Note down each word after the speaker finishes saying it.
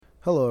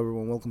Hello,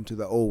 everyone. Welcome to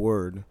the Old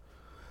Word.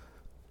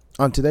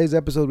 On today's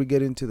episode, we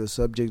get into the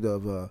subject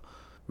of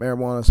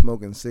marijuana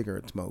smoke and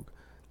cigarette smoke.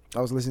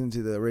 I was listening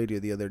to the radio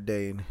the other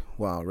day, and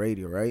wow,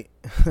 radio, right?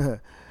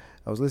 I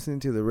was listening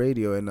to the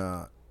radio,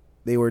 and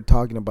they were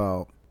talking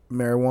about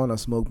marijuana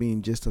smoke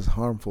being just as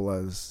harmful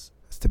as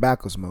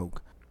tobacco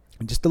smoke.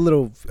 And just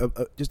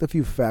a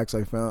few facts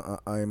I found,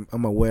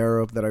 I'm aware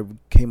of, that I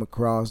came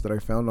across, that I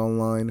found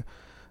online,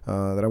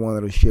 that I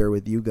wanted to share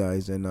with you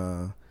guys,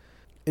 and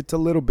it's a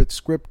little bit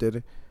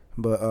scripted,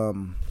 but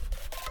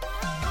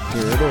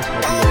here it is.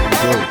 Hope you guys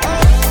enjoy it.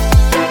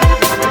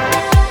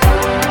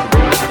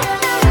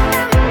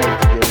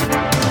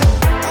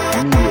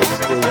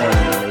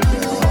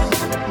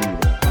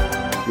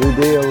 The other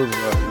day I was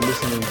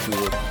listening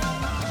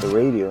to the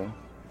radio,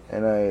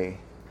 and I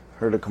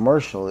heard a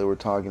commercial. They were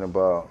talking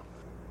about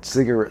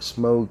cigarette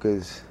smoke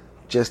is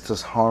just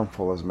as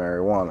harmful as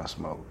marijuana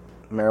smoke.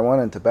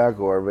 Marijuana and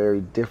tobacco are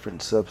very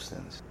different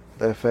substances.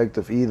 The effect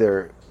of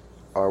either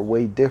are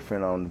way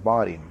different on the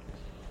body.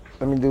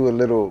 Let me do a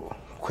little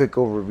quick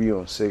overview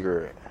on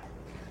cigarette.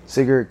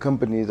 Cigarette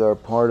companies are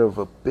part of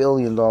a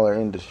billion-dollar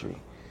industry.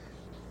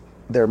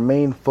 Their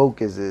main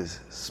focus is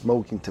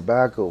smoking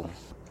tobacco,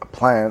 a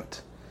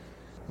plant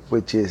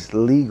which is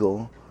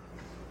legal,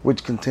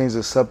 which contains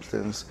a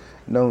substance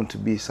known to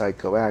be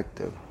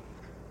psychoactive.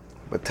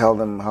 But tell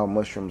them how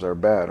mushrooms are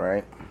bad,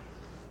 right?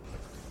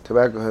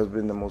 Tobacco has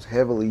been the most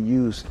heavily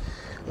used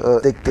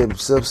addictive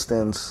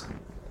substance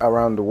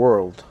around the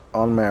world.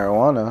 On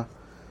marijuana,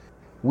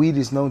 weed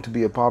is known to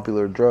be a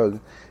popular drug,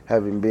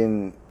 having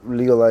been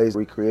legalized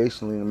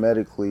recreationally and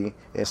medically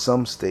in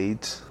some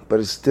states, but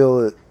it's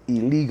still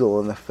illegal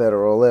on the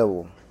federal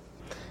level.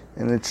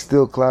 And it's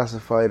still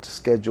classified as a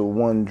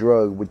Schedule I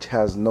drug, which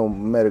has no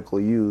medical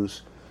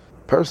use.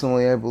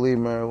 Personally, I believe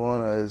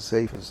marijuana is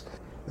safer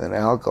than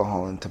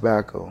alcohol and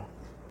tobacco,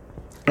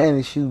 and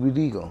it should be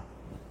legal.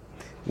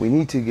 We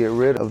need to get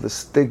rid of the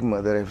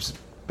stigma that has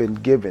been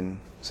given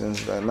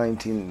since the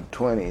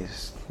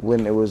 1920s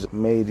when it was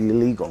made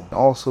illegal.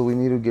 Also, we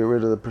need to get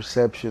rid of the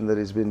perception that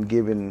has been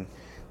given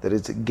that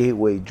it's a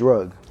gateway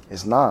drug.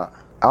 It's not.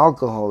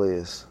 Alcohol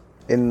is.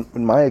 In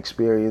my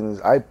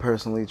experience, I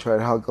personally tried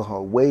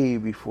alcohol way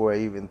before I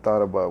even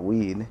thought about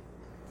weed.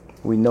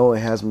 We know it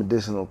has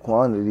medicinal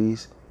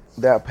quantities.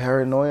 That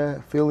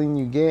paranoia feeling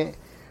you get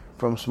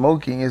from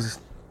smoking is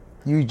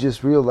you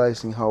just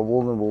realizing how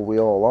vulnerable we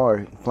all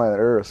are. Planet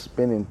Earth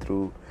spinning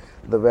through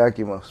the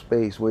vacuum of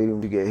space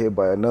waiting to get hit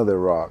by another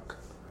rock.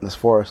 As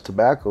far as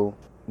tobacco,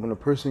 when a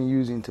person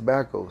using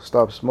tobacco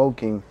stops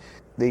smoking,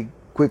 they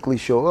quickly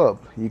show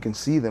up. You can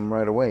see them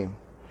right away.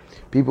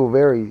 People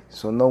vary,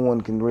 so no one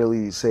can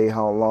really say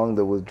how long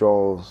the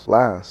withdrawals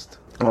last.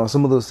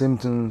 Some of those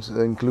symptoms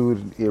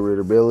include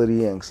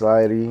irritability,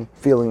 anxiety,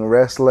 feeling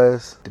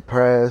restless,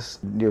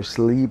 depressed, your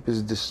sleep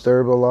is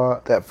disturbed a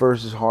lot. At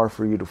first it's hard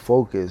for you to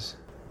focus.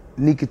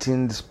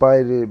 Nicotine,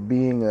 despite it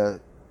being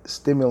a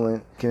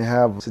stimulant, can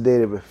have a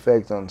sedative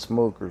effect on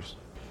smokers.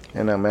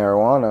 And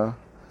marijuana,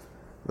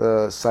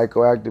 the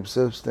psychoactive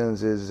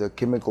substance, is a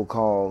chemical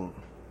called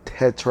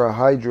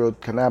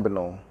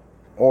tetrahydrocannabinol,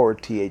 or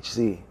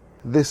THC.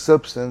 This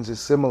substance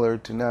is similar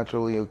to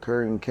naturally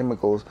occurring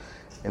chemicals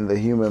in the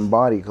human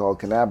body called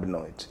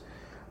cannabinoids,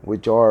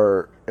 which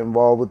are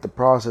involved with the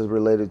process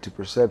related to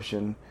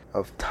perception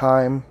of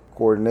time,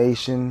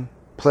 coordination,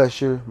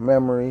 pleasure,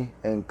 memory,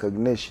 and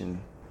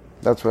cognition.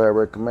 That's why I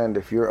recommend,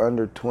 if you're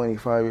under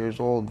 25 years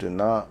old, do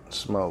not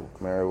smoke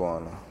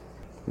marijuana,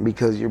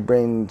 because your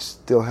brain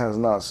still has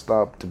not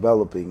stopped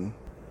developing.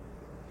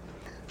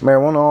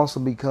 Marijuana also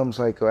becomes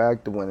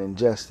psychoactive when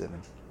ingested.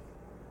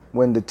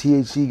 When the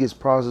THC gets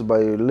processed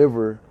by your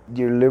liver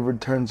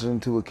turns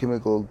into a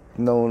chemical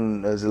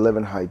known as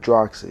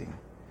 11-hydroxy.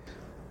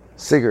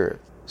 Cigarette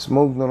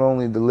smoke not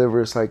only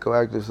delivers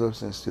psychoactive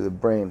substance to the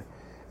brain,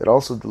 it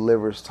also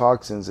delivers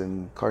toxins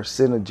and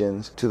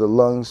carcinogens to the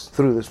lungs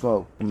through the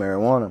smoke.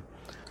 Marijuana,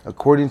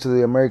 according to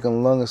the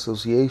American Lung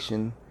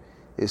Association,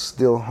 is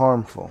still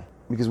harmful.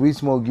 Because weed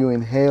smoke, you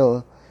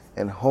inhale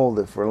and hold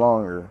it for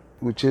longer,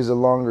 which is a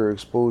longer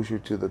exposure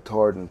to the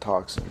tar and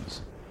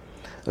toxins.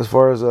 As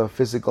far as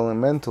physical and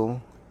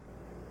mental,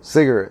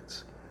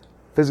 cigarettes.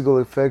 Physical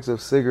effects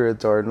of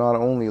cigarettes are not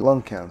only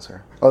lung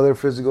cancer. Other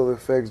physical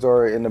effects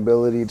are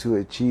inability to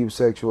achieve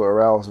sexual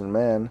arousal in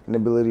men,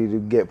 inability to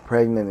get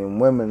pregnant in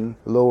women,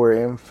 lower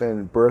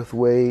infant birth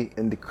weight,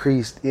 and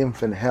decreased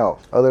infant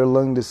health. Other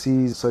lung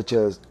diseases such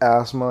as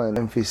asthma and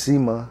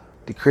emphysema,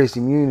 decreased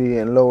immunity,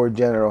 and lower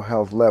general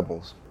health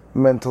levels.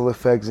 Mental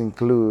effects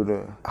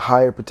include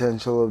higher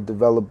potential of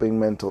developing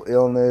mental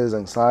illness,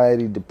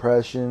 anxiety,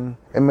 depression,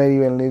 and may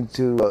even lead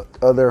to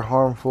other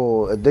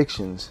harmful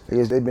addictions. I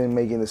guess they've been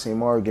making the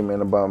same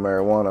argument about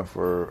marijuana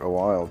for a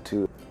while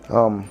too.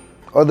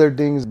 Other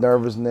things,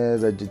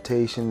 nervousness,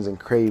 agitations, and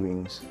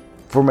cravings.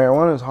 For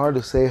marijuana, it's hard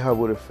to say how it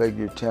would affect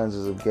your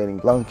chances of getting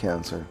lung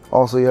cancer.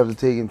 Also, you have to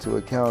take into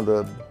account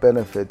the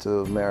benefits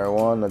of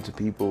marijuana to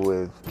people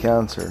with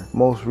cancer.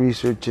 Most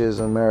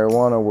researches on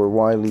marijuana were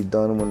widely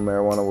done when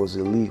marijuana was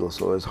illegal,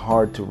 so it's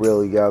hard to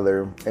really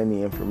gather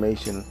any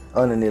information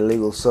on an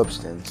illegal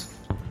substance.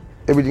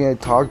 Everything I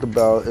talked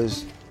about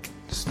is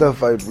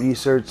stuff I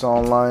researched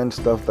online,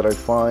 stuff that I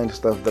find,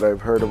 stuff that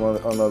I've heard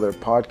on other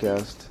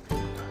podcasts.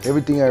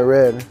 Everything I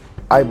read,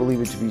 I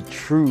believe it to be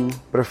true,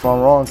 but if I'm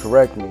wrong,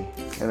 correct me.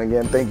 And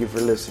again, thank you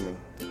for listening.